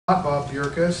Bob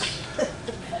Bjerkus.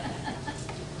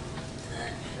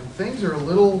 And things are a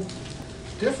little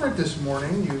different this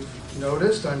morning. You've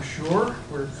noticed, I'm sure.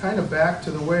 We're kind of back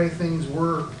to the way things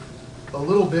were a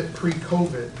little bit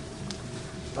pre-COVID.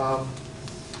 But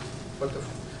the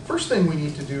first thing we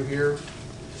need to do here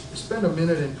is spend a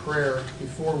minute in prayer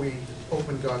before we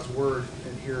open God's Word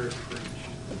and hear it preached.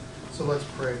 So let's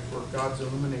pray for God's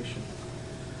illumination.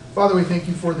 Father, we thank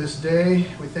you for this day.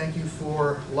 We thank you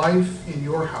for life in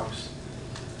your house.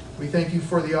 We thank you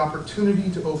for the opportunity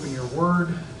to open your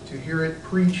word, to hear it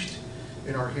preached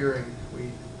in our hearing.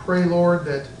 We pray, Lord,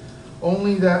 that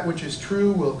only that which is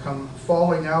true will come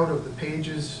falling out of the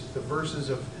pages, the verses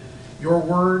of your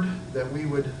word, that we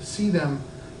would see them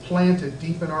planted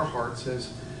deep in our hearts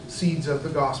as seeds of the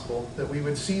gospel, that we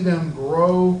would see them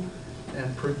grow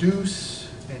and produce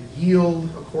and yield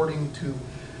according to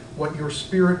what your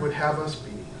Spirit would have us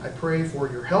be. I pray for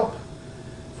your help,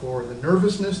 for the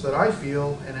nervousness that I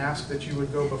feel, and ask that you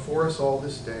would go before us all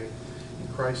this day.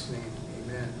 In Christ's name,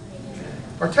 amen.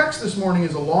 Our text this morning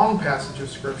is a long passage of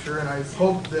Scripture, and I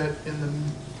hope that in the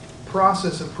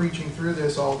process of preaching through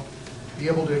this, I'll be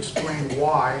able to explain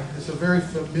why. It's a very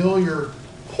familiar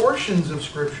portions of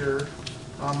Scripture.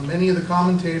 Many of the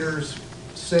commentators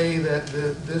say that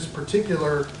this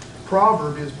particular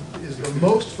proverb is the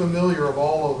most familiar of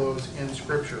all of those in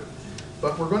Scripture.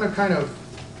 But we're going to kind of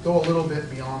go a little bit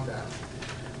beyond that.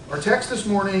 Our text this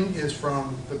morning is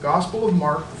from the Gospel of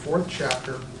Mark, the 4th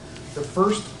chapter, the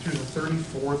 1st through the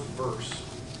 34th verse.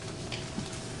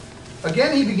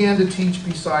 Again he began to teach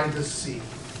beside the sea,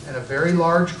 and a very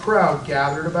large crowd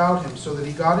gathered about him, so that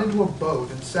he got into a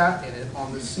boat and sat in it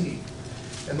on the sea.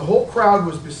 And the whole crowd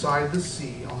was beside the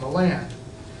sea on the land.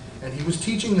 And he was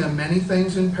teaching them many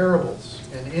things in parables.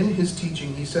 And in his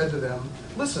teaching he said to them,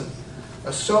 "Listen,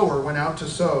 a sower went out to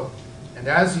sow. And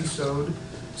as he sowed,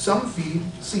 some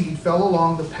seed fell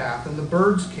along the path, and the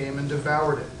birds came and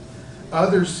devoured it.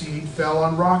 Other seed fell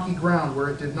on rocky ground, where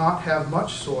it did not have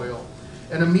much soil.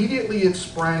 And immediately it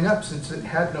sprang up, since it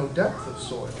had no depth of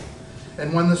soil.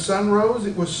 And when the sun rose,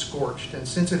 it was scorched, and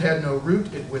since it had no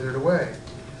root, it withered away.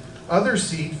 Other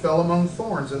seed fell among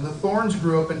thorns, and the thorns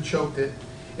grew up and choked it,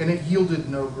 and it yielded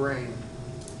no grain.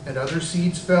 And other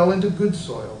seeds fell into good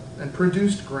soil, and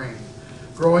produced grain,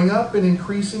 growing up and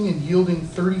increasing and yielding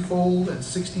 30-fold and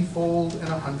 60-fold and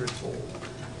 100-fold.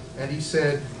 And he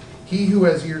said, He who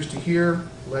has ears to hear,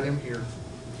 let him hear.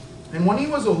 And when he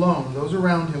was alone, those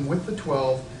around him with the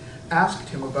 12 asked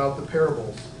him about the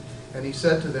parables. And he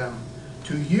said to them,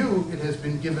 To you it has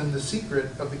been given the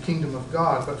secret of the kingdom of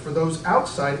God, but for those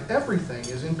outside everything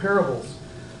is in parables,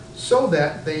 so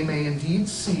that they may indeed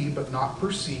see but not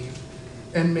perceive,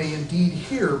 and may indeed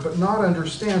hear but not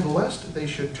understand, lest they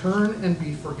should turn and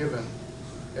be forgiven.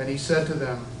 And he said to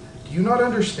them, Do you not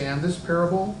understand this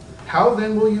parable? How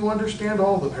then will you understand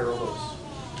all the parables?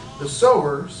 The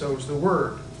sower sows the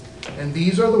word, and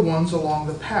these are the ones along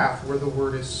the path where the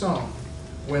word is sown.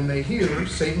 When they hear,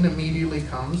 Satan immediately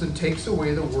comes and takes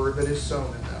away the word that is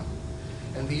sown in them.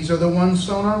 And these are the ones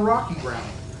sown on rocky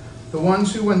ground, the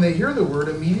ones who, when they hear the word,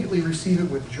 immediately receive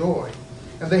it with joy.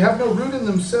 And they have no root in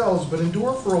themselves, but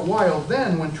endure for a while.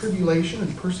 Then, when tribulation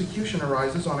and persecution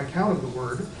arises on account of the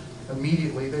word,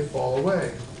 immediately they fall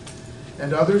away.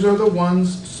 And others are the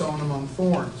ones sown among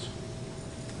thorns.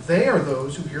 They are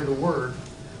those who hear the word,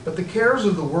 but the cares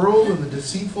of the world and the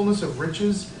deceitfulness of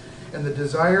riches and the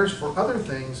desires for other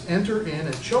things enter in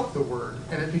and choke the word,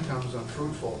 and it becomes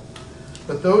unfruitful.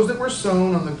 But those that were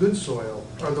sown on the good soil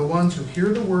are the ones who hear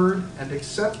the word and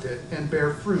accept it and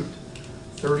bear fruit,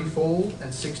 30-fold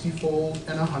and 60-fold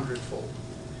and 100-fold.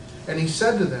 And he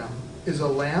said to them, Is a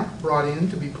lamp brought in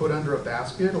to be put under a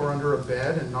basket or under a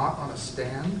bed and not on a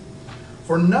stand?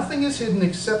 For nothing is hidden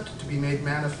except to be made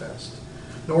manifest,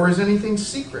 nor is anything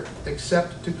secret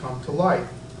except to come to light.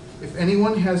 If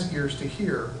anyone has ears to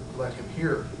hear, let him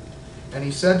hear. And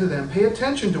he said to them, Pay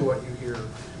attention to what you hear.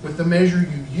 With the measure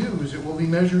you use, it will be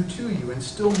measured to you, and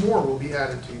still more will be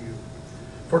added to you.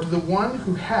 For to the one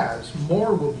who has,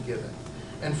 more will be given,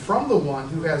 and from the one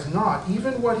who has not,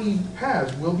 even what he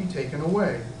has will be taken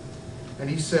away. And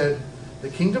he said, The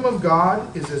kingdom of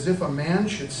God is as if a man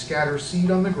should scatter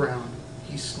seed on the ground.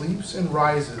 He sleeps and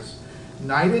rises,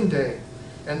 night and day,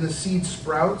 and the seed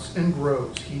sprouts and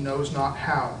grows, he knows not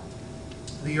how.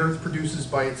 The earth produces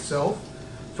by itself,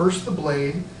 first the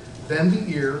blade, then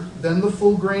the ear, then the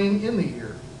full grain in the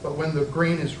ear. But when the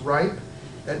grain is ripe,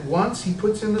 at once he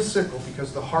puts in the sickle,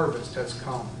 because the harvest has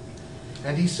come.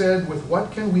 And he said, With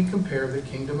what can we compare the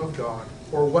kingdom of God?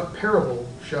 Or what parable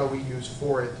shall we use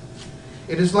for it?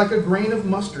 It is like a grain of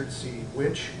mustard seed,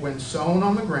 which, when sown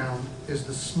on the ground, is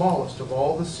the smallest of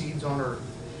all the seeds on earth.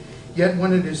 Yet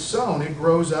when it is sown, it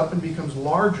grows up and becomes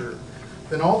larger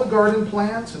than all the garden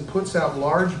plants and puts out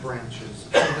large branches,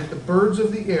 so that the birds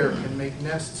of the air can make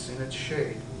nests in its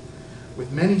shade.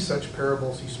 With many such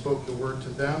parables he spoke the word to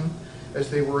them as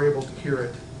they were able to hear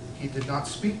it. He did not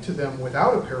speak to them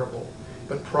without a parable,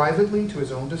 but privately to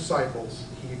his own disciples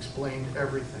he explained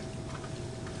everything.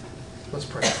 Let's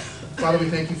pray. Father, we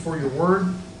thank you for your word.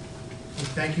 We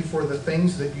thank you for the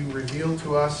things that you reveal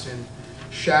to us in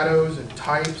shadows and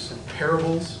types and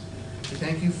parables. We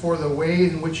thank you for the way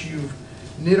in which you've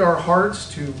knit our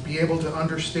hearts to be able to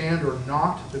understand or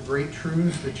not the great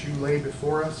truths that you lay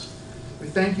before us. We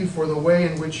thank you for the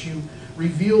way in which you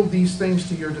revealed these things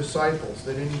to your disciples,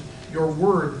 that in your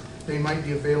word they might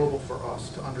be available for us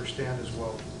to understand as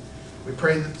well. We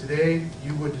pray that today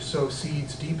you would sow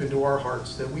seeds deep into our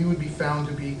hearts, that we would be found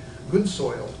to be good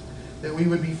soil, that we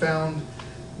would be found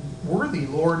worthy,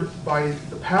 Lord, by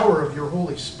the power of your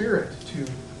Holy Spirit to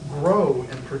grow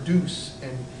and produce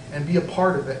and be a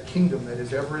part of that kingdom that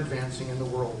is ever advancing in the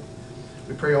world.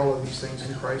 We pray all of these things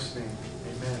in Christ's name.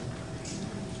 Amen.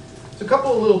 There's a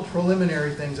couple of little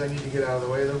preliminary things I need to get out of the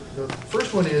way. The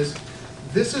first one is,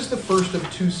 this is the first of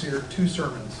two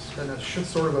sermons, and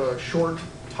sort of a short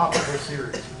topical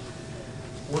series.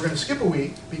 We're going to skip a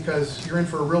week because you're in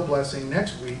for a real blessing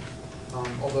next week,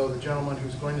 although the gentleman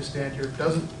who's going to stand here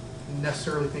doesn't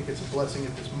necessarily think it's a blessing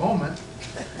at this moment.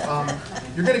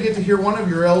 You're going to get to hear one of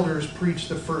your elders preach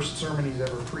the first sermon he's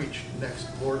ever preached next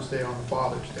Lord's Day on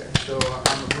Father's Day. So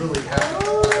I'm really happy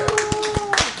about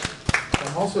that.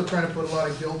 I'm also trying to put a lot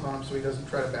of guilt on him so he doesn't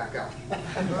try to back out.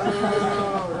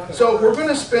 So we're going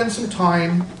to spend some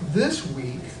time this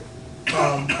week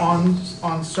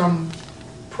on some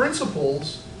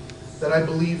principles that I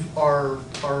believe are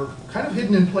kind of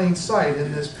hidden in plain sight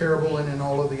in this parable and in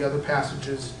all of the other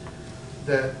passages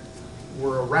that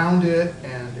were around it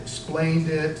and explained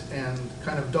it and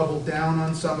kind of doubled down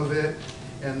on some of it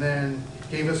and then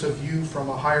gave us a view from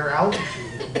a higher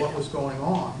altitude of what was going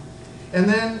on. And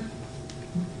then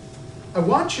I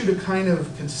want you to kind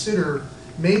of consider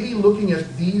maybe looking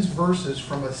at these verses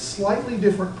from a slightly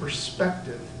different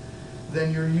perspective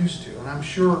than you're used to. And I'm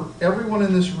sure everyone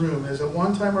in this room has at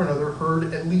one time or another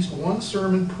heard at least one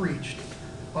sermon preached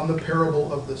on the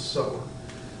parable of the sower.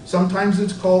 Sometimes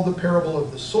it's called the parable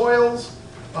of the soils,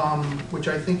 which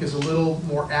I think is a little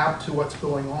more apt to what's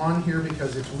going on here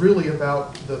because it's really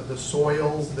about the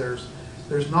soils.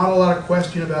 There's not a lot of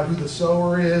question about who the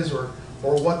sower is or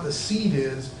what the seed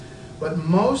is, but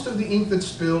most of the ink that's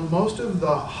spilled, most of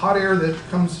the hot air that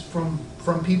comes from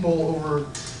people over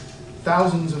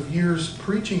thousands of years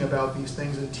preaching about these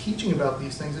things and teaching about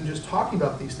these things and just talking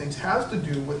about these things has to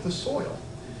do with the soil.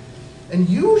 And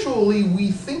usually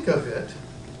we think of it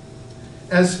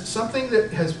as something that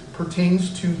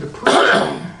pertains to the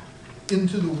preaching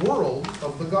into the world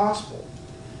of the gospel.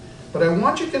 But I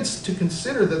want you to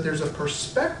consider that there's a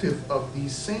perspective of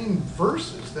these same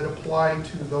verses that apply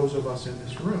to those of us in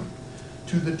this room,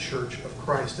 to the church of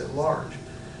Christ at large.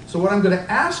 So what I'm going to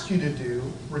ask you to do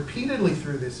repeatedly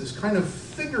through this is kind of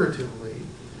figuratively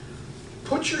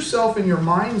put yourself in your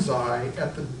mind's eye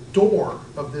at the door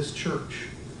of this church,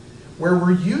 where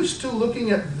we're used to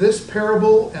looking at this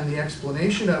parable and the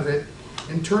explanation of it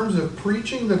in terms of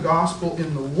preaching the gospel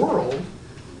in the world.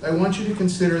 I want you to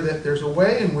consider that there's a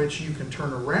way in which you can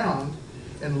turn around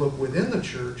and look within the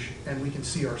church and we can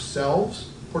see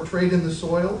ourselves portrayed in the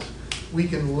soils. We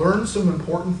can learn some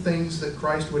important things that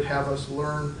Christ would have us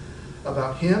learn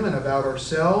about him and about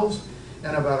ourselves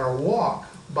and about our walk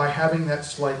by having that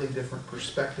slightly different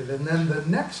perspective. And then the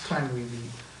next time we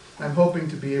meet, I'm hoping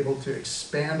to be able to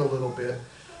expand a little bit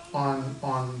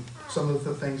on some of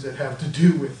the things that have to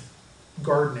do with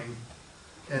gardening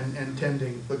and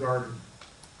tending the garden.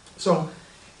 So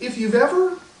if you've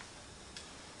ever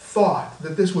thought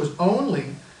that this was only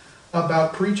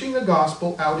about preaching the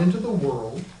gospel out into the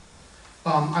world,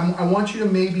 I want you to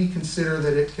maybe consider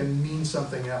that it can mean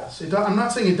something else. I'm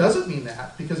not saying it doesn't mean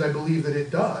that, because I believe that it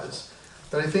does,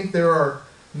 but I think there are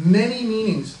many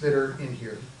meanings that are in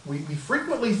here. We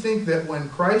frequently think that when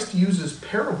Christ uses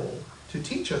parable to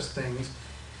teach us things,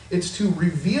 it's to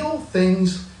reveal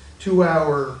things to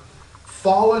our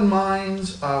fallen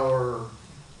minds, our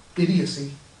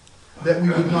idiocy, that we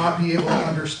would not be able to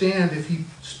understand if he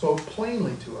spoke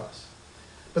plainly to us.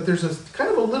 But there's a kind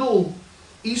of a little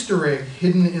Easter egg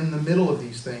hidden in the middle of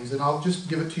these things, and I'll just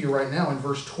give it to you right now. In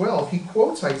verse 12, he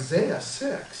quotes Isaiah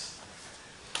 6.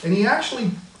 And he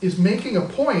actually is making a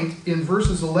point in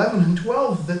verses 11 and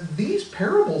 12 that these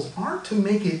parables aren't to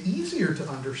make it easier to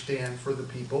understand for the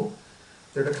people.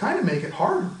 They're to kind of make it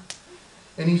harder.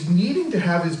 And he's needing to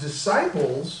have his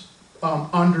disciples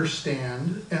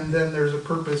understand, and then there's a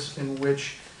purpose in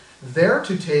which they're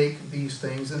to take these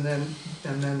things and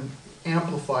then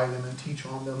amplify them and teach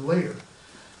on them later.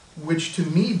 Which to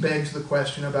me begs the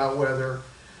question about whether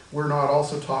we're not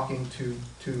also talking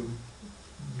to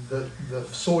the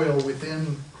soil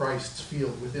within Christ's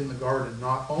field, within the garden,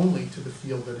 not only to the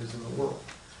field that is in the world.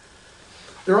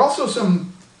 There are also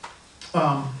some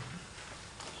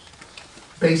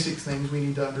basic things we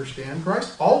need to understand.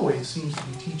 Christ always seems to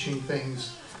be teaching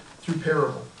things through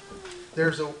parable. Did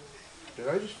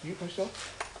I just mute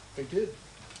myself? I did.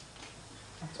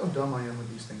 That's how dumb I am with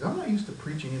these things. I'm not used to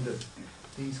preaching into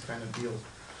these kind of deals.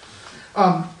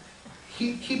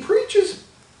 He preaches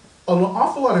an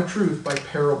awful lot of truth by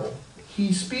parable.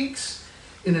 He speaks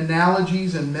in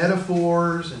analogies and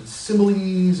metaphors and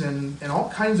similes and all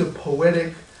kinds of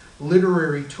poetic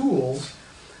literary tools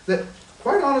that,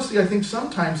 quite honestly, I think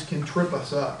sometimes can trip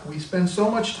us up. We spend so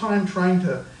much time trying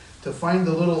to find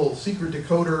the little secret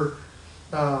decoder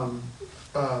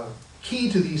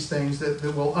key to these things that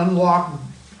will unlock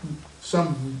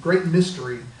some great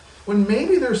mystery, when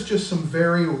maybe there's just some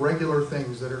very regular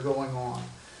things that are going on.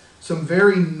 Some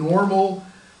very normal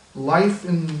life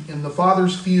in the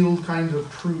Father's field kinds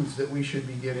of truths that we should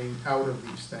be getting out of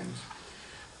these things.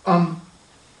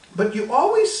 But you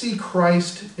always see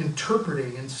Christ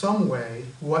interpreting in some way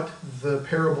what the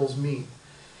parables mean.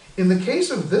 In the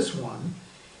case of this one,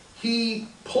 he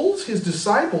pulls his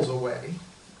disciples away,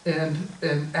 and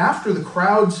after the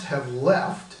crowds have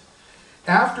left,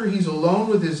 after he's alone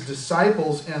with his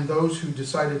disciples and those who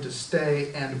decided to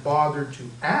stay and bothered to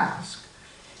ask,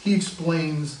 he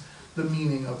explains the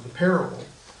meaning of the parable.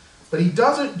 But he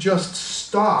doesn't just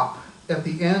stop at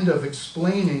the end of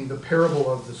explaining the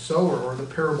parable of the sower or the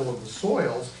parable of the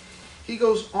soils. He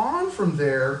goes on from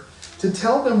there to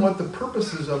tell them what the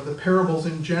purposes of the parables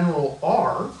in general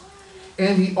are.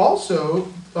 And he also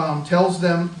tells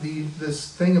them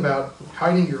this thing about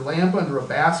hiding your lamp under a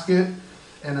basket,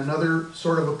 and another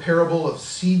sort of a parable of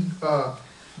seed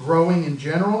growing in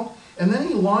general. And then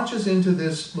he launches into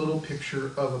this little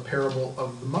picture of a parable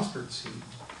of the mustard seed.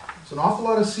 There's an awful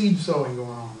lot of seed sowing going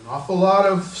on, an awful lot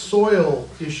of soil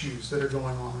issues that are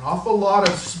going on, an awful lot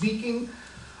of speaking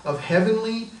of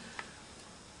heavenly,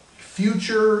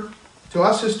 future, to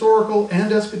us historical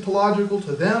and eschatological,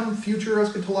 to them future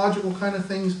eschatological kind of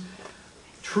things.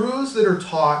 Truths that are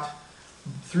taught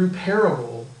through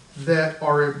parable that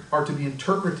are to be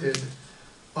interpreted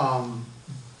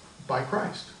by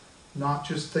Christ, not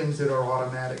just things that are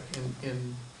automatic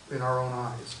in our own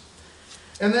eyes.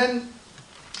 And then,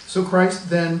 so Christ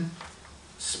then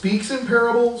speaks in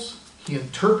parables. He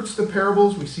interprets the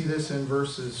parables. We see this in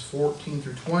verses 14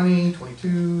 through 20,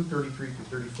 22, 33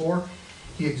 through 34.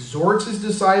 He exhorts his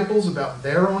disciples about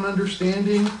their own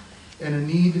understanding and a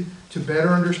need to better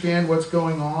understand what's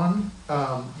going on.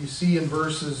 You see in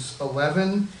verses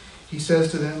 11, he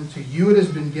says to them, "To you it has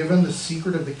been given the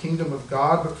secret of the kingdom of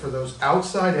God, but for those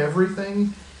outside,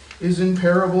 everything is in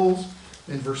parables."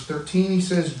 In verse 13, he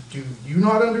says, "Do you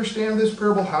not understand this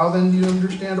parable? How then do you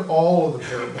understand all of the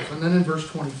parables?" And then in verse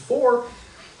 24,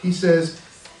 he says,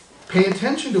 "Pay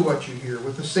attention to what you hear.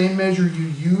 With the same measure you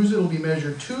use, it will be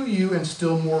measured to you, and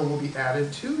still more will be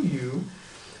added to you."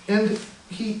 And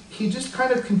he just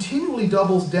kind of continually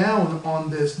doubles down on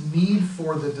this need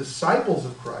for the disciples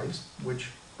of Christ, which,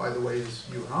 by the way, is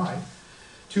you and I,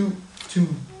 to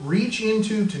reach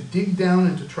into, to dig down,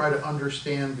 and to try to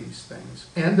understand these things.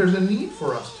 And there's a need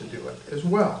for us to do it as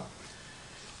well.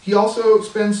 He also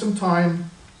spends some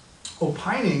time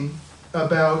opining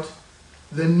about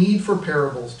the need for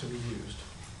parables to be used.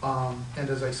 And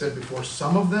as I said before,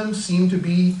 some of them seem to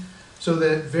be so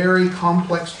that very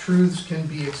complex truths can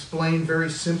be explained very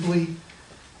simply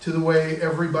to the way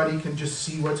everybody can just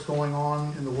see what's going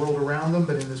on in the world around them.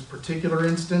 But in this particular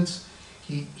instance,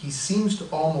 he seems to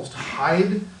almost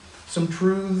hide some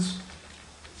truths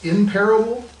in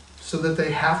parable so that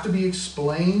they have to be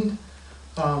explained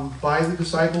by the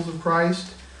disciples of Christ.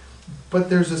 But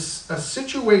there's a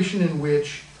situation in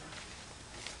which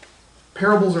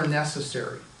parables are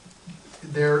necessary.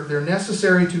 They're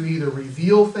necessary to either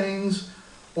reveal things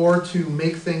or to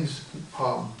make things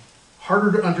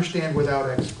harder to understand without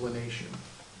explanation.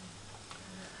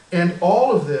 And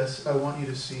all of this, I want you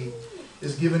to see,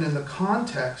 is given in the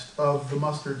context of the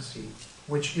mustard seed,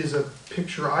 which is a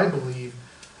picture, I believe,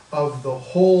 of the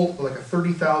whole, like a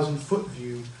 30,000-foot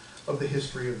view of the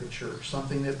history of the church.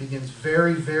 Something that begins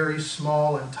very, very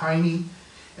small and tiny,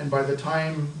 and by the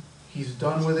time he's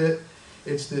done with it,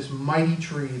 it's this mighty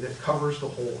tree that covers the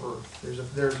whole earth.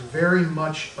 There's very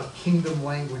much a kingdom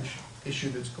language issue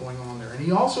that's going on there. And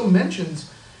he also mentions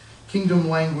kingdom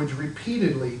language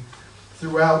repeatedly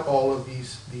throughout all of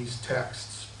these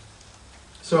texts.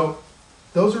 So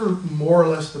those are more or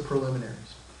less the preliminaries.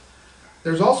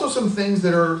 There's also some things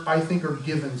that I think are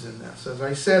givens in this. As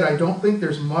I said, I don't think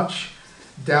there's much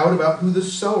doubt about who the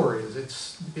sower is.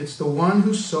 It's the one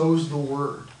who sows the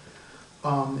word.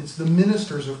 It's the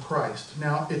ministers of Christ.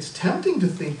 Now, it's tempting to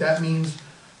think that means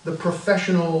the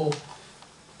professional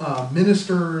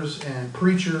ministers and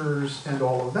preachers and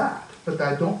all of that. But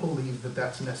I don't believe that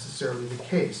that's necessarily the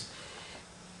case.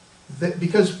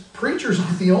 Because preachers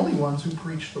aren't the only ones who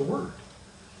preach the word.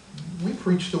 We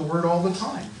preach the word all the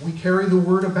time. We carry the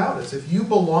word about us. If you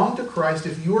belong to Christ,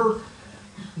 if you're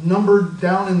numbered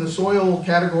down in the soil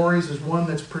categories as one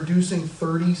that's producing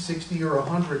 30, 60, or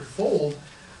 100-fold,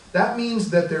 that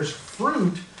means that there's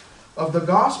fruit of the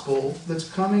gospel that's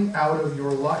coming out of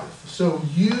your life. So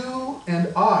you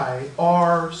and I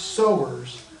are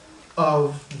sowers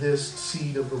of this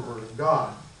seed of the word of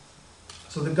God.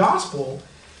 So the gospel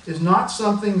is not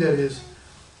something that is,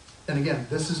 and again,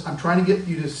 I'm trying to get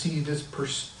you to see this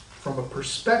from a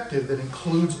perspective that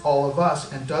includes all of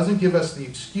us and doesn't give us the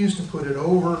excuse to put it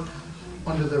over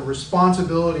under the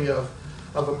responsibility of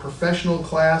a professional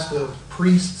class of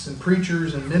priests and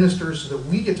preachers and ministers, so that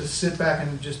we get to sit back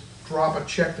and just drop a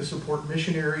check to support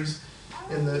missionaries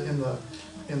in the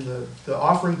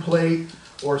offering plate,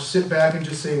 or sit back and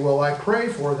just say, well, I pray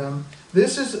for them.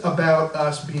 This is about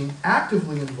us being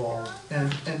actively involved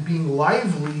and being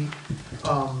lively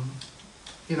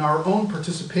in our own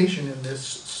participation in this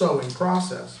sowing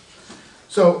process.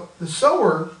 So the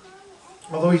sower,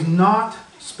 although he's not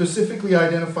specifically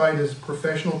identified as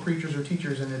professional preachers or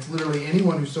teachers, and it's literally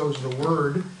anyone who sows the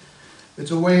word,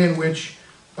 it's a way in which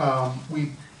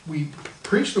we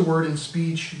preach the word in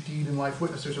speech, deed, and life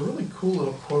witness. There's a really cool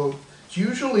little quote. It's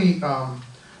usually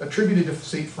attributed to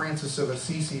St. Francis of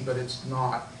Assisi, but it's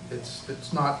not.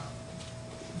 It's not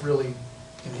really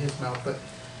in his mouth, but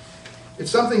it's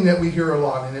something that we hear a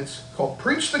lot, and it's called,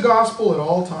 "Preach the gospel at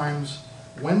all times.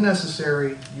 When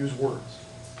necessary, use words."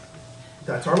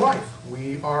 That's our life.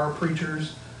 We are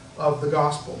preachers of the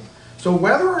gospel. So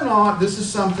whether or not this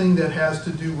is something that has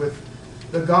to do with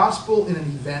the gospel in an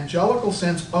evangelical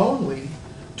sense only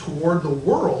toward the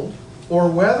world, or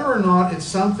whether or not it's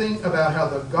something about how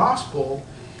the gospel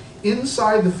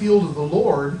inside the field of the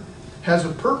Lord has a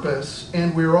purpose,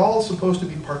 and we're all supposed to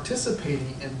be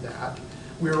participating in that.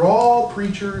 We're all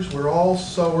preachers, we're all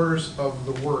sowers of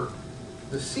the word.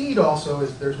 The seed also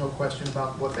is, there's no question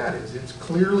about what that is. It's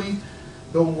clearly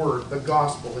the word, the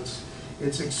gospel.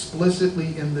 It's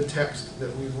explicitly in the text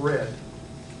that we've read.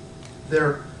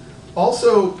 There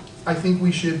also, I think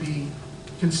we should be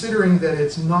considering that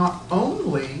it's not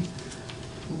only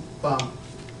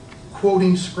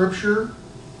quoting scripture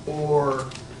or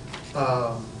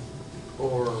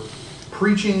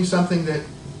preaching something that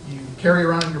you carry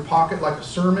around in your pocket like a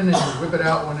sermon and you whip it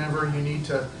out whenever you need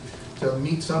to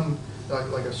meet some,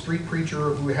 like a street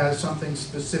preacher who has something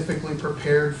specifically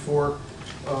prepared for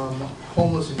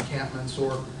homeless encampments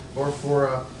or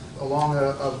for along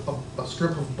a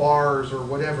strip of bars or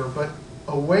whatever, but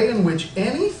a way in which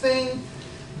anything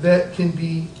that can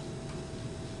be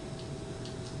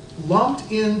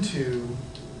lumped into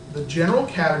the general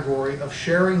category of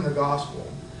sharing the gospel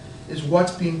is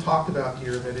what's being talked about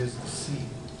here, that is the seed.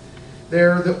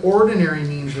 They're the ordinary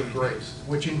means of grace,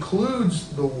 which includes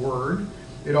the word.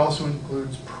 It also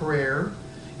includes prayer.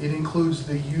 It includes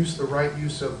the right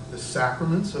use of the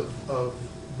sacraments of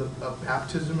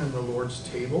baptism and the Lord's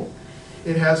table.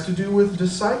 It has to do with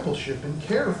discipleship and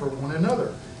care for one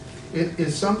another. It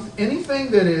is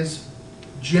anything that is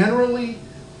generally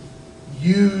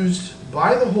used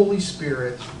by the Holy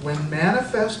Spirit when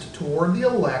manifest toward the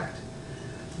elect,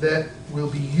 that will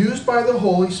be used by the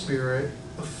Holy Spirit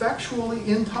effectually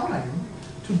in time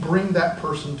to bring that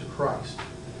person to Christ.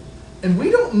 And we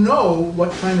don't know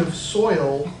what kind of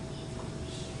soil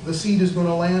the seed is going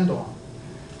to land on.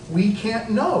 We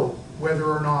can't know whether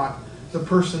or not the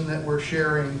person that we're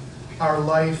sharing our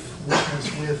life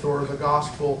witness with or the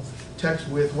gospel text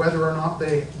with, whether or not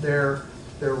they're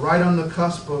right on the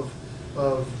cusp of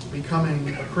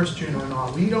becoming a Christian or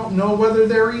not. We don't know whether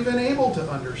they're even able to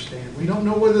understand. We don't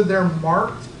know whether they're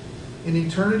marked in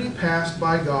eternity past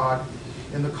by God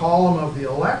in the column of the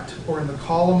elect or in the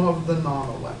column of the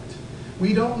non-elect.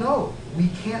 We don't know. We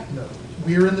can't know.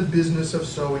 We're in the business of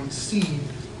sowing seed,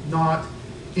 not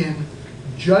in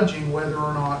judging whether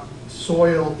or not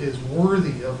soil is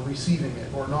worthy of receiving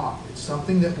it or not. It's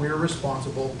something that we're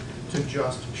responsible to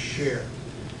just share.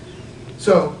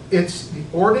 So it's the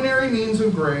ordinary means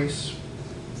of grace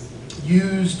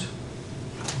used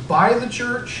by the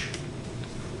church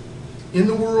in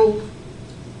the world,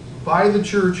 by the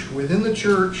church, within the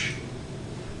church,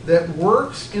 that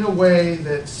works in a way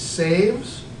that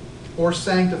saves or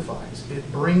sanctifies.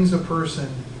 It brings a person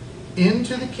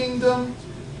into the kingdom,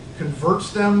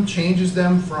 converts them, changes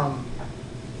them from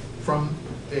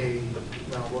a,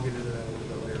 well, we'll get into that a little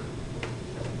bit later.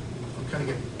 I'm kind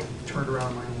of getting turned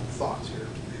around in my own thoughts here.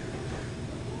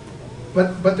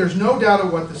 But there's no doubt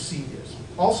of what the seed is.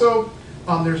 Also,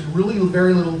 there's really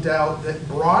very little doubt that,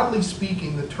 broadly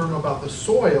speaking, the term about the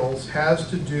soils has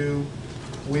to do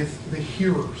with the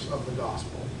hearers of the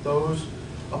gospel, those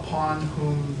upon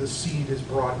whom the seed is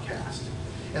broadcast.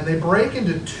 And they break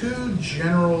into two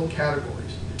general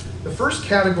categories. The first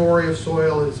category of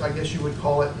soil is, I guess you would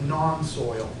call it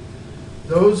non-soil.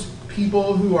 Those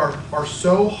people who are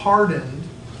so hardened,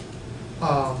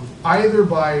 either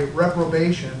by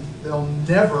reprobation, they'll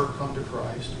never come to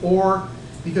Christ, or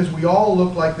because we all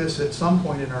look like this at some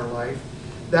point in our life,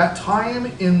 that time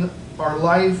in our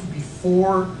life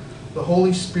before the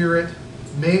Holy Spirit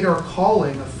made our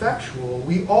calling effectual,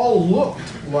 we all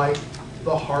looked like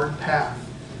the hard path.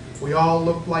 We all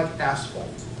looked like asphalt.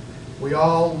 We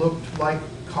all looked like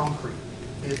concrete.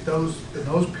 In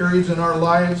those periods in our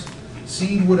lives,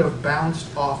 seed would have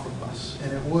bounced off of us,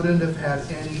 and it wouldn't have had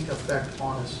any effect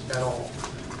on us at all.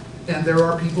 And there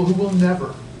are people who will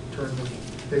never turn the knee.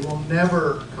 They will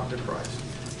never come to Christ.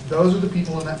 Those are the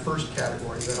people in that first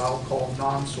category that I'll call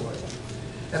non-soil.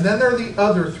 And then there are the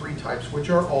other three types, which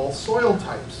are all soil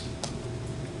types.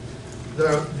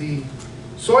 The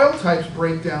soil types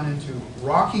break down into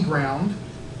rocky ground,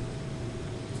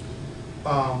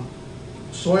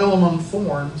 soil among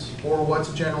thorns, or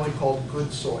what's generally called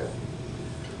good soil.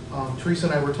 Teresa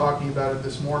and I were talking about it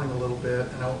this morning a little bit,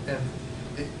 and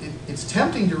it's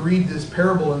tempting to read this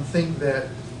parable and think that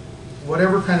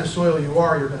whatever kind of soil you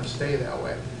are, you're going to stay that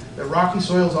way. That rocky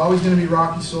soil is always going to be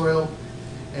rocky soil,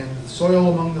 and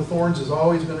soil among the thorns is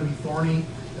always going to be thorny,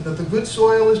 and that the good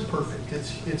soil is perfect.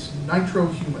 It's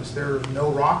nitro-humus. There are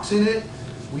no rocks in it.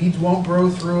 Weeds won't grow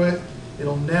through it.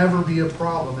 It'll never be a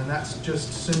problem, and that's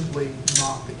just simply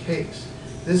not the case.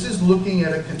 This is looking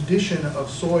at a condition of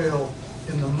soil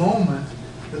in the moment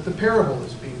that the parable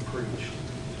is being preached.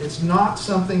 It's not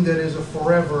something that is a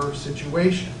forever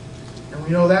situation. And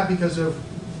we know that because of,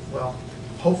 well,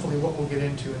 hopefully what we'll get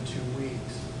into in 2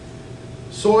 weeks.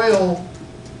 Soil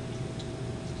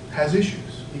has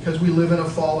issues because we live in a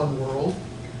fallen world.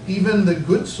 Even the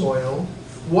good soil,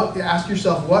 ask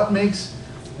yourself, what makes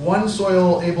one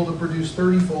soil able to produce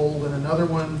 30-fold and another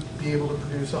one be able to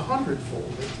produce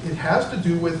 100-fold? It has to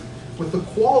do with the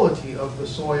quality of the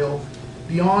soil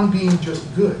beyond being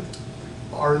just good.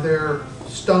 Are there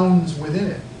stones within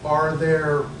it? Are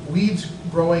there weeds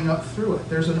growing up through it?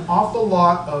 There's an awful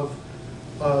lot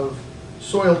of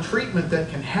soil treatment that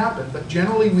can happen, but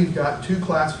generally we've got two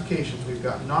classifications. We've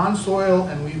got non-soil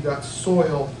and we've got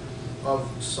soil of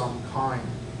some kind.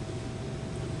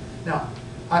 Now,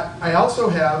 I also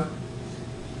have,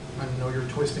 I know you're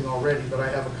twisting already, but I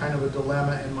have a kind of a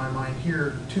dilemma in my mind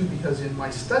here too, because in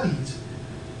my studies,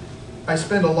 I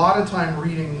spend a lot of time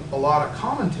reading a lot of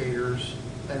commentators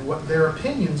and what their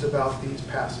opinions about these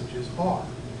passages are.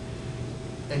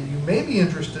 And you may be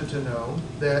interested to know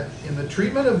that in the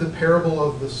treatment of the parable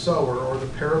of the sower, or the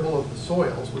parable of the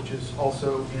soils, which is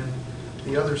also in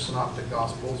the other synoptic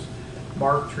gospels,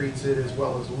 Mark treats it as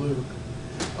well as Luke,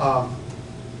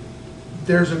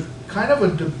 there's a kind of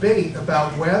a debate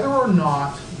about whether or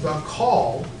not the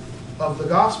call of the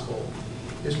gospel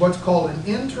is what's called an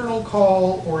internal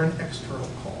call or an external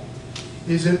call.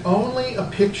 Is it only a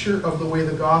picture of the way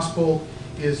the gospel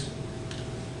is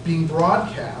being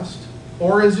broadcast,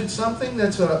 or is it something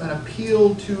that's an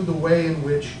appeal to the way in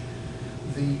which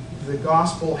the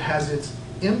gospel has its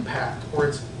impact or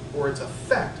its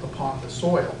effect upon the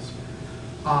soils?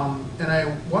 And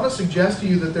I want to suggest to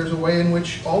you that there's a way in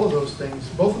which all of those things,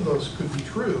 both of those could be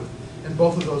true, and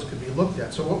both of those could be looked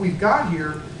at. So what we've got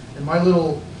here in my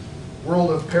little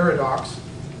world of paradox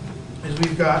is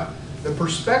we've got the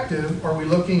perspective: are we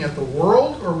looking at the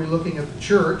world or are we looking at the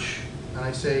church? And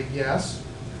I say yes.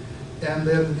 And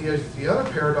then the other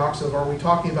paradox of, are we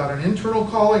talking about an internal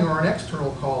calling or an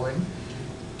external calling?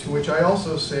 To which I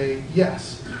also say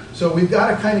yes. So we've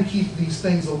got to kind of keep these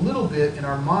things a little bit in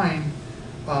our mind,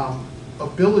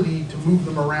 ability to move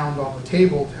them around on the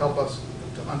table to help us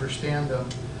to understand them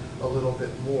a little bit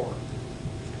more.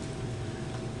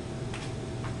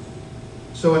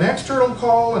 So an external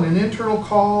call and an internal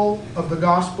call of the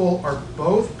gospel are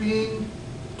both being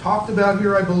talked about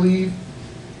here, I believe,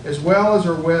 as well as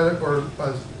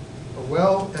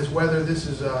whether this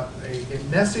is a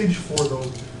message for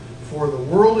the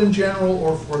world in general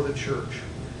or for the church.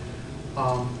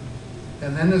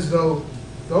 And then, as though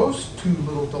those two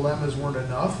little dilemmas weren't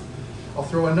enough, I'll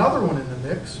throw another one in the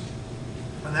mix,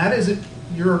 and that is that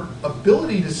your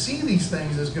ability to see these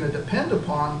things is going to depend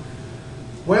upon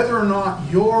whether or not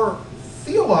your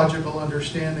theological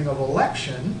understanding of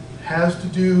election has to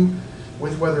do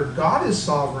with whether God is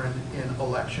sovereign in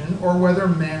election or whether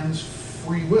man's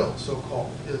free will,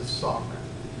 so-called, is sovereign.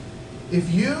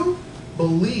 If you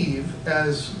believe,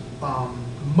 as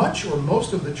much or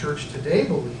most of the church today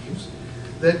believes,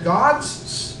 that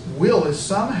God's will is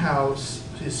somehow,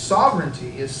 his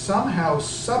sovereignty is somehow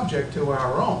subject to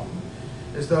our own,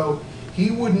 as though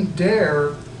he wouldn't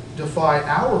dare defy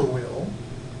our will,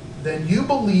 then you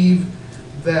believe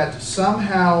that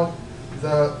somehow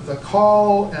the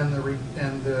call and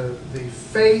the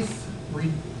faith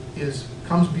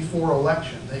comes before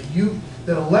election.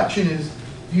 That election is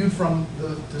viewed from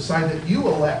the side that you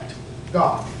elect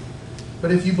God.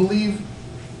 But if you believe,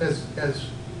 as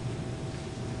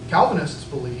Calvinists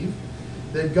believe,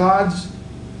 that God's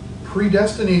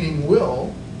predestinating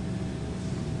will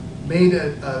made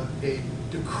a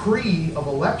decree of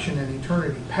election in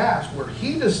eternity past, where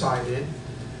he decided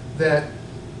that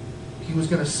he was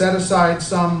going to set aside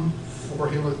some for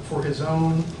his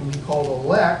own, whom he called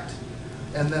elect,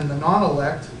 and then the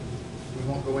non-elect, we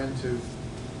won't go into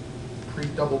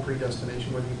double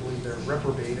predestination, whether you believe they're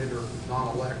reprobated or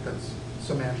non-elect, that's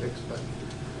semantics,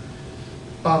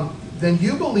 but then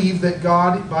you believe that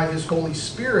God, by his Holy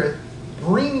Spirit,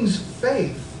 brings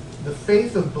faith, the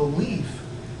faith of belief,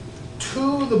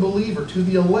 to the believer, to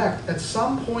the elect, at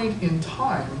some point in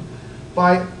time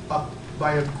by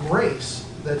a grace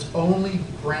that's only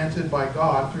granted by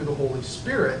God through the Holy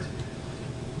Spirit,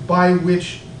 by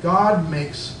which God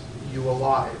makes you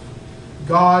alive.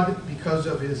 God, because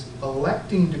of his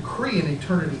electing decree in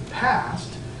eternity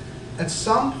past, at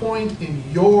some point in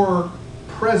your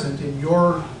present, in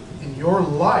your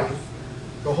life,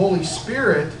 the Holy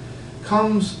Spirit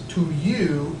comes to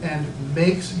you and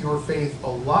makes your faith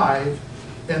alive,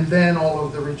 and then all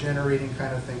of the regenerating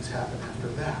kind of things happen after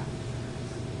that.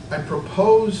 I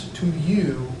propose to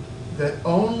you that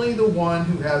only the one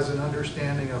who has an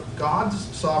understanding of God's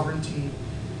sovereignty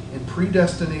in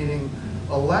predestinating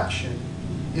election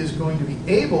is going to be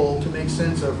able to make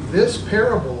sense of this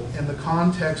parable in the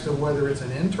context of whether it's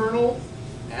an internal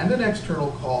and an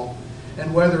external call,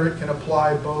 and whether it can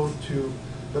apply both to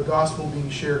the gospel being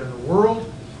shared in the world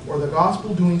or the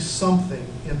gospel doing something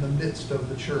in the midst of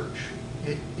the church.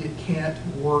 It can't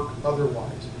work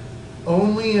otherwise.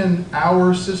 Only in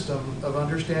our system of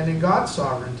understanding God's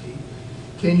sovereignty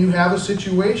can you have a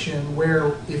situation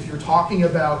where, if you're talking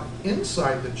about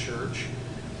inside the church,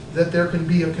 that there can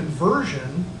be a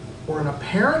conversion or an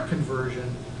apparent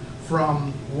conversion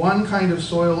from one kind of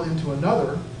soil into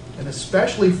another, and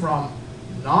especially from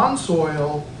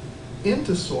non-soil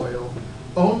into soil,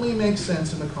 only makes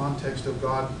sense in the context of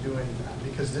God doing that,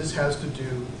 because this has to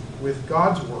do with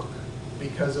God's work,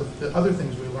 because of the other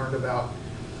things we learned about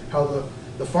how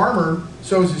the farmer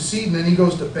sows his seed and then he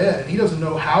goes to bed, and he doesn't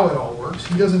know how it all works.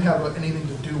 He doesn't have anything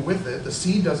to do with it. The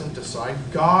seed doesn't decide.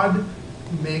 God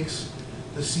makes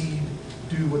the seed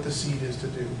do what the seed is to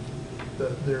do.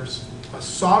 There's a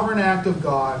sovereign act of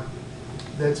God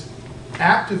that's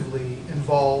actively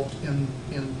involved in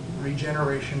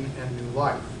regeneration and new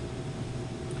life.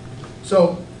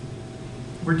 So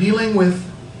we're dealing with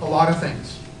a lot of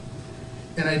things.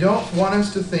 And I don't want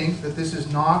us to think that this is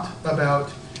not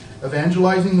about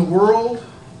evangelizing the world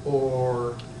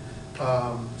or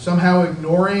somehow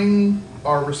ignoring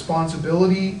our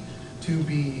responsibility to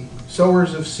be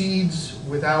sowers of seeds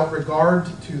without regard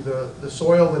to the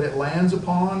soil that it lands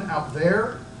upon out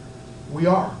there. We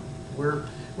are.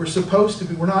 We're supposed to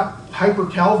be. We're not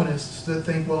hyper-Calvinists that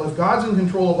think, well, if God's in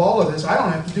control of all of this, I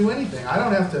don't have to do anything. I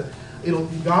don't have to.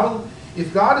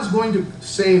 If God is going to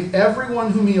save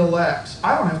everyone whom he elects,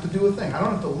 I don't have to do a thing. I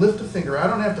don't have to lift a finger. I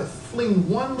don't have to fling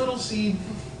one little seed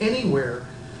anywhere.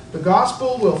 The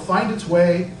gospel will find its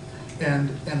way, and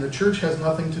the church has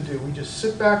nothing to do. We just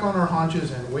sit back on our haunches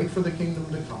and wait for the kingdom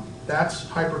to come. That's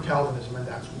hyper-Calvinism, and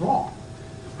that's wrong.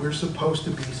 We're supposed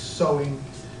to be sowing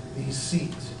these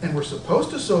seeds, and we're supposed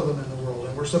to sow them in the world,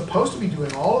 and we're supposed to be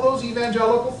doing all of those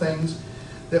evangelical things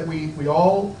that we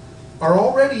all are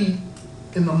already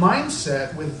in the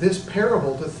mindset with this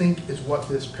parable to think is what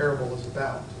this parable is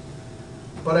about.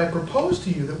 But I propose to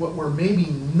you that what we're maybe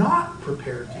not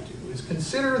prepared to do is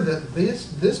consider that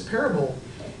this parable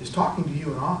is talking to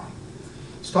you and I.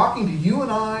 It's talking to you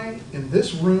and I in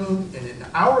this room and in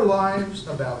our lives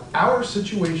about our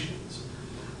situations.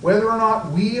 Whether or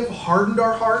not we have hardened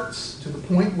our hearts to the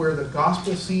point where the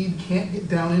gospel seed can't get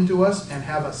down into us and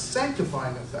have a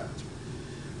sanctifying effect.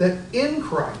 that in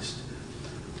Christ,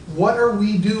 what are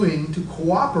we doing to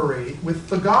cooperate with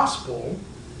the gospel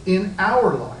in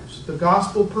our lives? The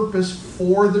gospel purpose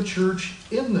for the church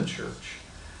in the church.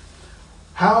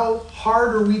 How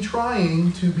hard are we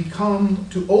trying to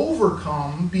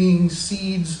overcome being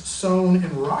seeds sown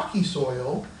in rocky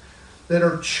soil that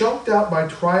are choked out by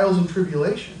trials and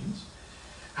tribulations?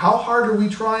 How hard are we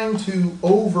trying to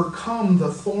overcome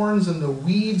the thorns and the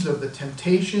weeds of the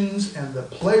temptations and the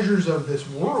pleasures of this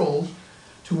world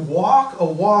to walk a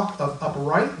walk of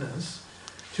uprightness,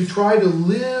 to try to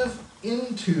live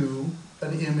into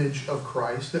an image of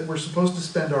Christ that we're supposed to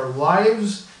spend our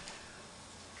lives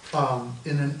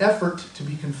in an effort to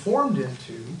be conformed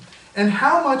into? And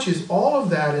how much is all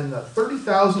of that in the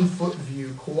 30,000-foot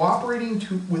view cooperating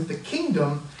with the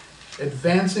kingdom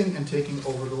advancing and taking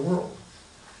over the world?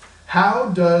 How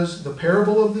does the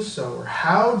parable of the sower,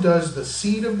 how does the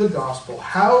seed of the gospel,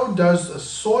 how does the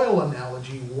soil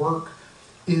analogy work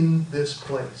in this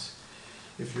place?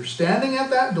 If you're standing at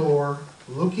that door,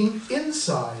 looking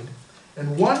inside,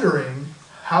 and wondering,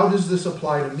 how does this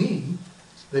apply to me?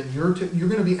 Then you're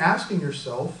going to be asking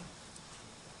yourself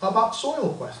about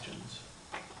soil questions.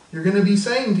 You're going to be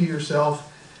saying to yourself,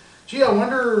 gee, I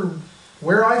wonder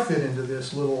where I fit into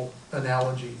this little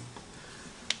analogy.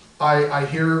 I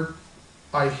hear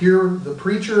the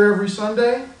preacher every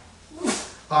Sunday.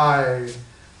 I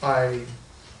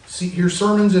hear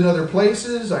sermons in other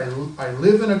places. I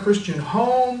live in a Christian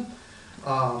home.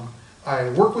 I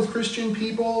work with Christian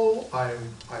people. I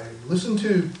listen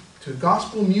to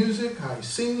gospel music. I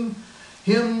sing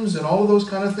hymns and all of those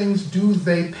kind of things. Do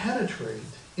they penetrate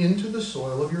into the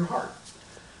soil of your heart?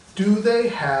 Do they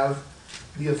have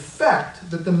the effect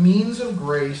that the means of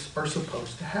grace are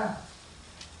supposed to have?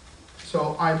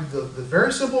 So the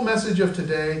very simple message of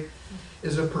today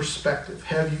is a perspective.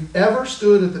 Have you ever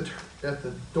stood at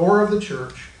the door of the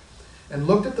church and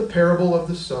looked at the parable of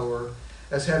the sower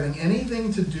as having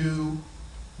anything to do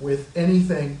with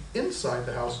anything inside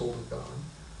the household of God?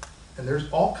 And there's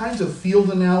all kinds of field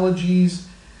analogies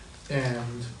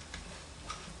and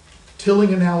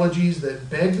tilling analogies that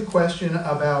beg the question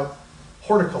about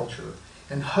horticulture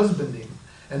and husbanding,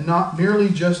 and not merely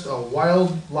just a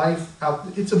wildlife out.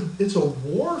 It's a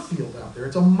war field out there.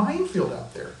 It's a minefield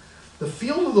out there. The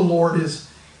field of the Lord is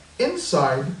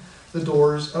inside the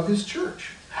doors of his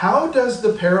church. How does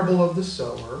the parable of the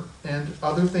sower and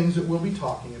other things that we'll be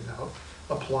talking about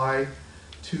apply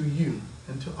to you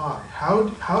and to I? How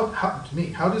to me?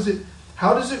 How does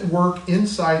it work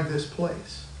inside this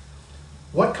place?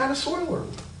 What kind of soil are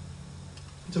we?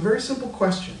 It's a very simple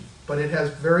question, but it has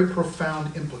very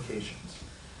profound implications.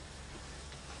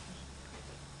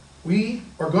 We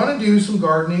are going to do some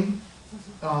gardening,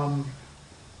 and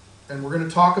we're going to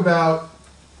talk about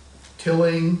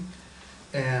tilling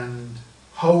and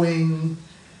hoeing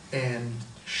and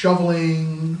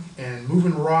shoveling and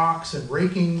moving rocks and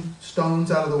raking stones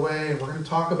out of the way. And we're going to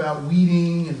talk about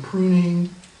weeding and pruning.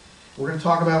 We're going to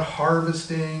talk about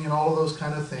harvesting and all of those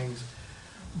kind of things.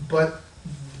 But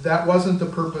that wasn't the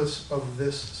purpose of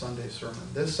this Sunday sermon.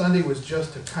 This Sunday was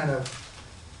just to kind of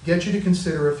get you to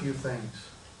consider a few things.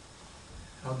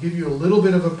 I'll give you a little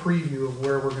bit of a preview of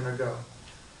where we're going to go.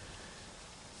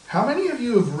 How many of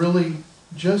you have really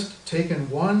just taken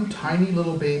one tiny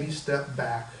little baby step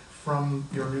back from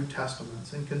your New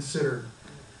Testaments and considered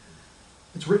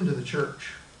it's written to the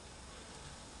church?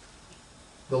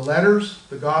 The letters,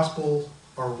 the Gospels,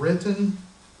 are written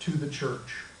to the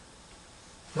church.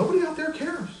 Nobody out there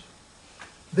cares.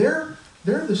 They're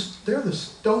the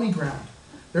stony ground.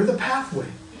 They're the pathway.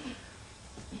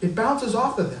 It bounces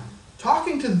off of them.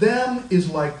 Talking to them is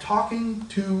like talking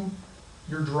to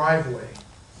your driveway.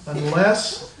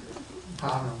 Unless, I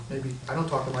don't know, maybe I don't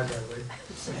talk to my driveway.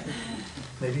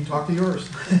 Maybe you talk to yours.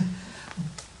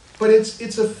 But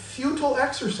it's a futile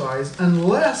exercise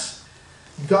unless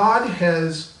God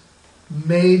has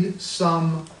made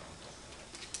some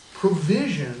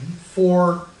provision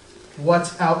for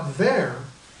what's out there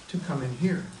to come in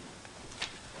here.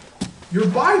 Your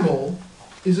Bible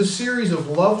is a series of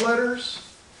love letters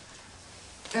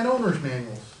and owner's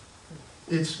manuals.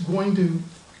 It's going to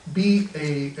be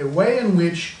a way in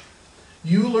which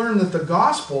you learn that the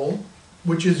gospel,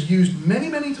 which is used many,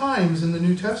 many times in the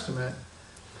New Testament,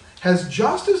 has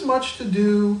just as much to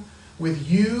do with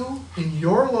you in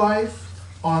your life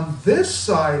on this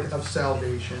side of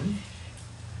salvation,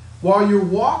 while you're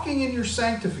walking in your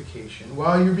sanctification,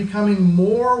 while you're becoming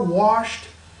more washed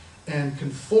and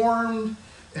conformed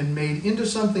and made into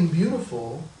something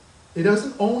beautiful. It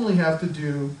doesn't only have to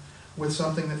do with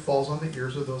something that falls on the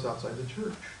ears of those outside the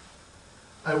church.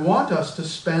 I want us to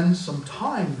spend some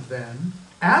time then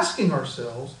asking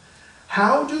ourselves,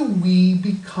 how do we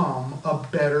become a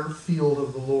better field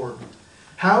of the Lord?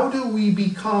 How do we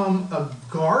become a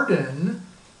garden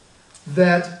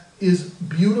that is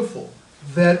beautiful,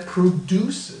 that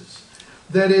produces,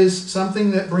 that is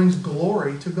something that brings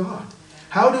glory to God?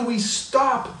 How do we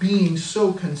stop being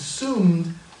so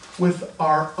consumed with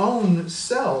our own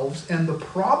selves and the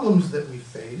problems that we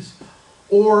face,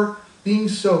 or being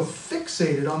so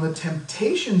fixated on the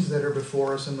temptations that are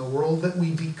before us in the world that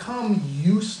we become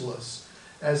useless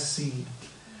as seed?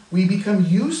 We become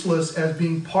useless as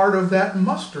being part of that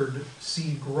mustard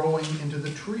seed growing into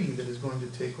the tree that is going to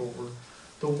take over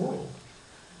the world.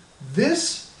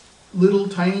 This little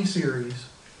tiny series,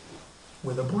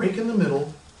 with a break in the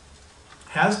middle,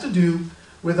 has to do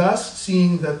with us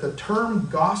seeing that the term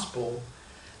gospel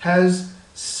has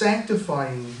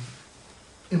sanctifying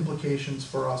implications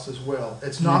for us as well.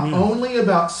 It's not only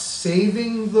about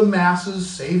saving the masses,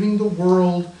 saving the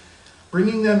world,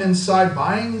 bringing them inside,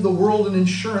 buying the world an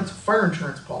fire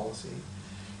insurance policy.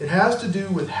 It has to do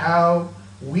with how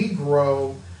we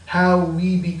grow, how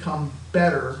we become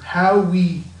better, how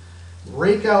we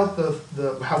rake out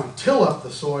how we till up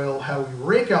the soil, how we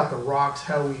rake out the rocks,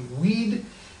 how we weed,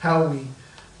 how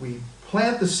we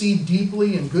plant the seed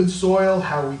deeply in good soil,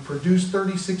 how we produce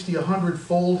 30, 60,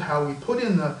 100-fold, how we put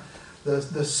in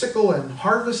the sickle and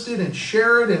harvest it and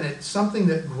share it, and it's something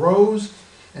that grows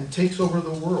and takes over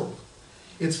the world.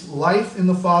 It's life in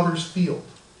the Father's field.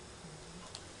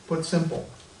 Put simple.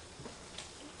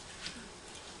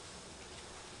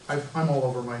 I'm all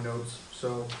over my notes,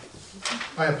 so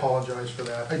I apologize for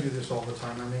that. I do this all the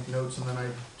time. I make notes and then I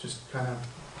just kind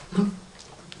of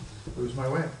lose my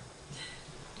way.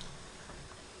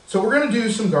 So we're going to do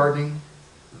some gardening.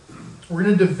 We're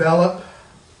going to develop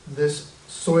this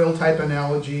soil type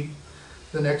analogy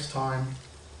the next time.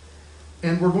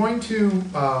 And we're going to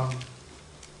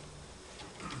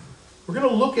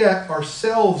look at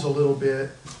ourselves a little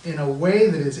bit in a way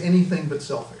that is anything but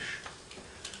selfish.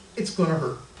 It's going to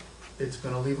hurt. It's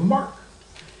going to leave a mark.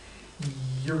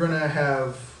 You're going to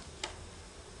have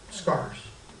scars,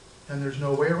 and there's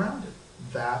no way around it.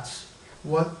 That's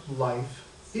what life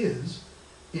is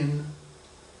in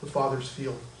the Father's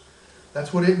field.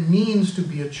 That's what it means to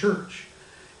be a church.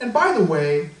 And by the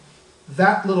way,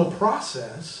 that little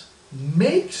process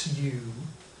makes you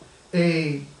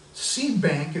a seed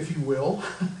bank, if you will,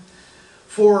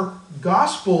 for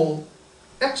gospel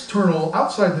external,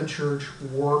 outside the church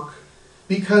work,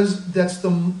 because that's the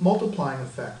multiplying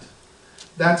effect.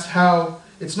 That's how,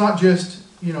 it's not just,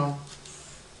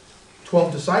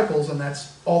 12 disciples and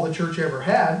that's all the church ever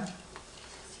had.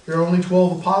 There are only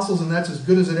 12 apostles and that's as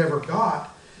good as it ever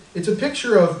got. It's a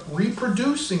picture of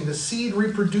reproducing, the seed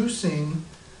reproducing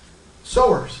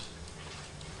sowers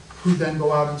who then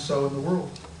go out and sow in the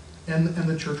world. And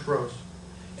the church grows.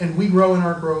 And we grow in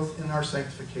our growth, in our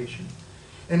sanctification.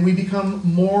 And we become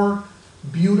more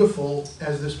beautiful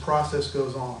as this process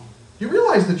goes on. You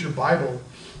realize that your Bible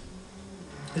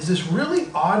is this really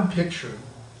odd picture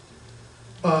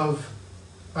of,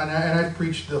 and I've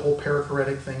preached the whole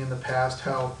perichoretic thing in the past,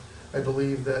 how I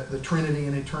believe that the Trinity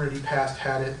in eternity past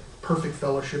had it, perfect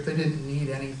fellowship. They didn't need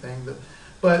anything.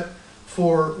 But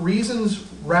for reasons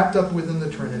wrapped up within the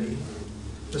Trinity,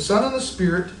 the Son and the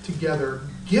Spirit together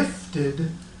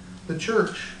gifted the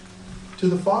church to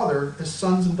the Father as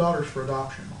sons and daughters for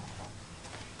adoption.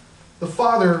 The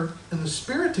Father and the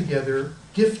Spirit together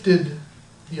gifted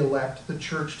the elect, the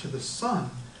church, to the Son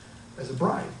as a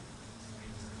bride.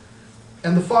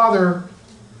 And the Father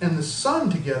and the Son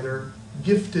together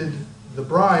gifted the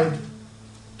bride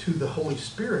to the Holy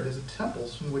Spirit as a temple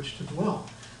in which to dwell.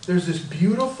 There's this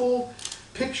beautiful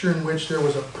picture in which there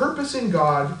was a purpose in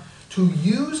God to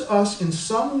use us in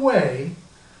some way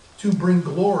to bring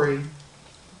glory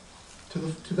to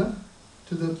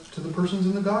the persons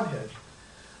in the Godhead.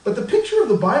 But the picture of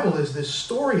the Bible is this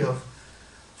story of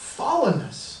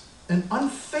fallenness and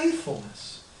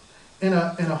unfaithfulness and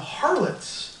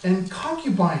harlots and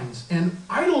concubines and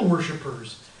idol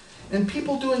worshippers and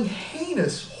people doing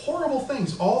heinous, horrible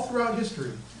things all throughout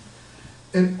history.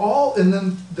 And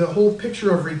then the whole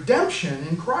picture of redemption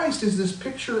in Christ is this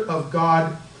picture of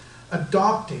God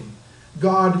adopting,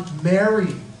 God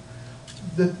marrying,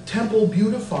 the temple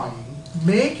beautifying,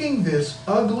 making this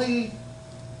ugly,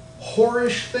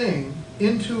 whorish thing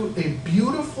into a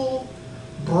beautiful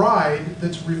bride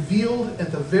that's revealed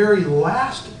at the very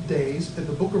last days at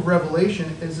the book of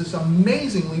Revelation as this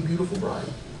amazingly beautiful bride.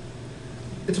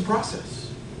 It's a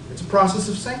process. It's a process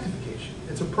of sanctification.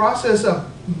 It's a process of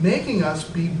making us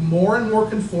be more and more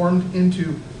conformed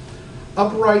into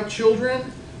upright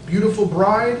children, beautiful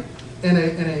bride, and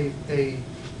a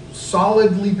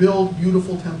solidly build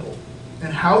beautiful temple.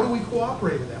 And how do we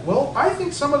cooperate with that? Well, I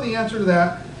think some of the answer to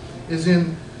that is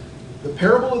in the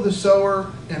parable of the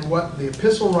sower and what the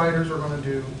epistle writers are going to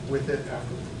do with it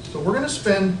afterwards. So we're going to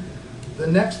spend the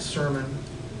next sermon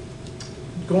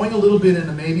going a little bit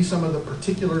into maybe some of the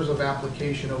particulars of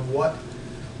application of what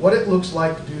it looks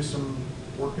like to do some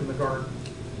work in the garden.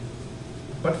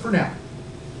 But for now,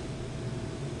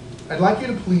 I'd like you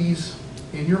to please,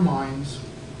 in your minds,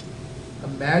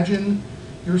 imagine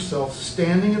yourself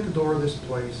standing at the door of this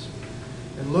place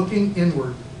and looking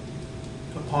inward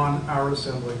upon our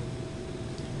assembly.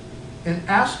 And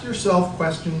ask yourself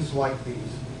questions like these.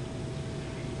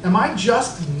 Am I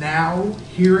just now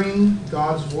hearing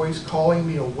God's voice calling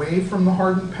me away from the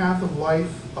hardened path of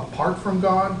life, apart from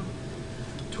God,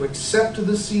 to accept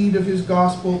the seed of his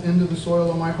gospel into the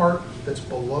soil of my heart that's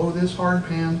below this hard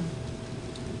pan?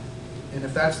 And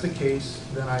if that's the case,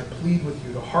 then I plead with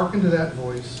you to hearken to that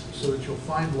voice so that you'll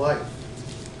find life.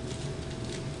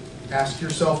 Ask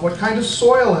yourself, what kind of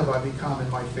soil have I become in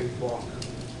my faith walk?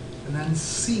 And then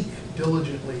seek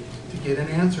diligently to get an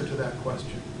answer to that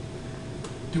question.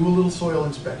 Do a little soil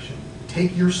inspection.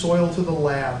 Take your soil to the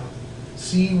lab.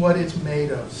 See what it's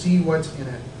made of. See what's in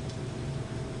it.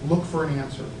 Look for an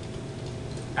answer.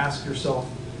 Ask yourself,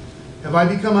 have I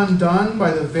become undone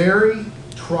by the very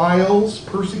trials,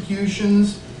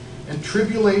 persecutions, and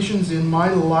tribulations in my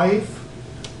life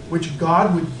which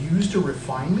God would use to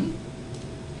refine me?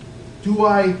 Do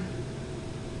I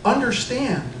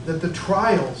understand that the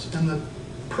trials and the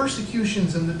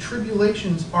persecutions and the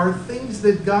tribulations are things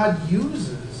that God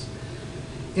uses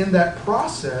in that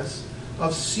process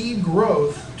of seed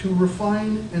growth to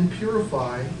refine and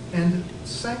purify and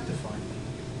sanctify me?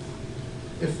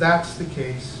 If that's the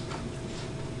case,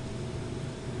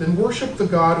 then worship the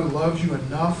God who loves you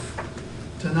enough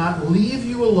to not leave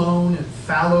you alone in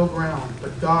fallow ground,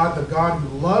 but the God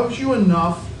who loves you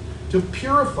enough to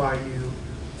purify you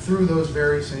through those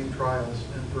very same trials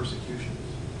and persecutions.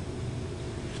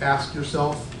 Ask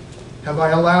yourself, have I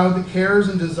allowed the cares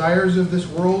and desires of this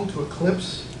world to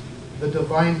eclipse the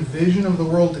divine vision of the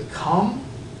world to come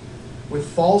with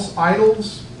false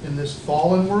idols in this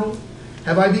fallen world?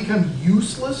 Have I become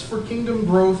useless for kingdom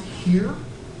growth here?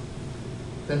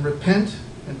 Then repent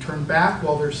and turn back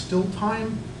while there's still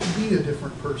time to be a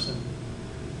different person.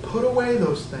 Put away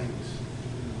those things.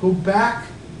 Go back,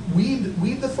 weed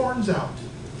the thorns out.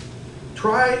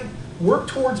 Work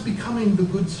towards becoming the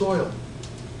good soil.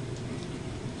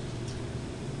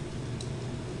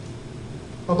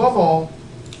 Above all,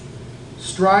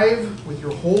 strive with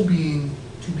your whole being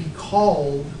to be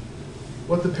called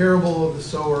what the parable of the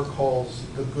sower calls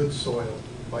the good soil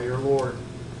by your Lord,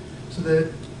 so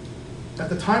that at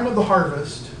the time of the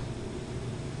harvest,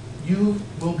 you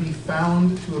will be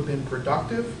found to have been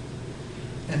productive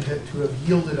and to have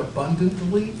yielded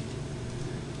abundantly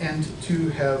and to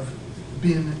have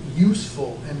been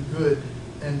useful and good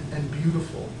and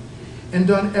beautiful and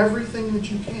done everything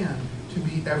that you can to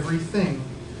be everything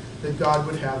that God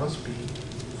would have us be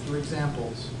through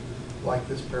examples like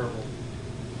this parable.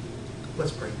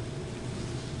 Let's pray.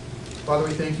 Father,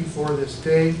 we thank you for this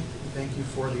day. We thank you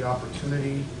for the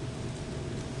opportunity,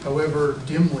 however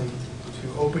dimly,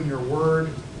 to open your word,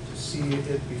 to see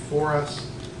it before us,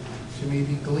 to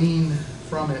maybe glean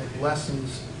from it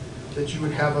lessons that you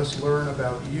would have us learn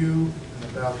about you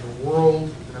and about the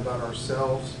world and about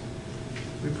ourselves.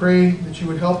 We pray that you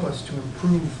would help us to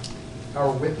improve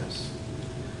our witness,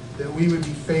 that we would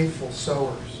be faithful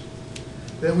sowers,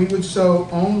 that we would sow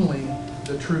only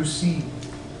the true seed,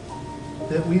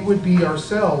 that we would be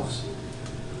ourselves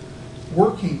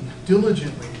working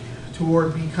diligently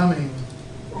toward becoming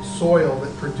soil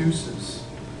that produces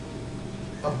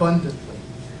abundantly,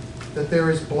 that there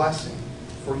is blessing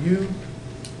for you,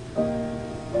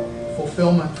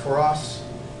 fulfillment for us,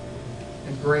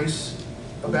 and grace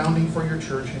abounding for your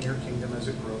church and your kingdom as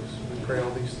it grows. We pray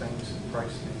all these things in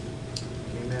Christ's name.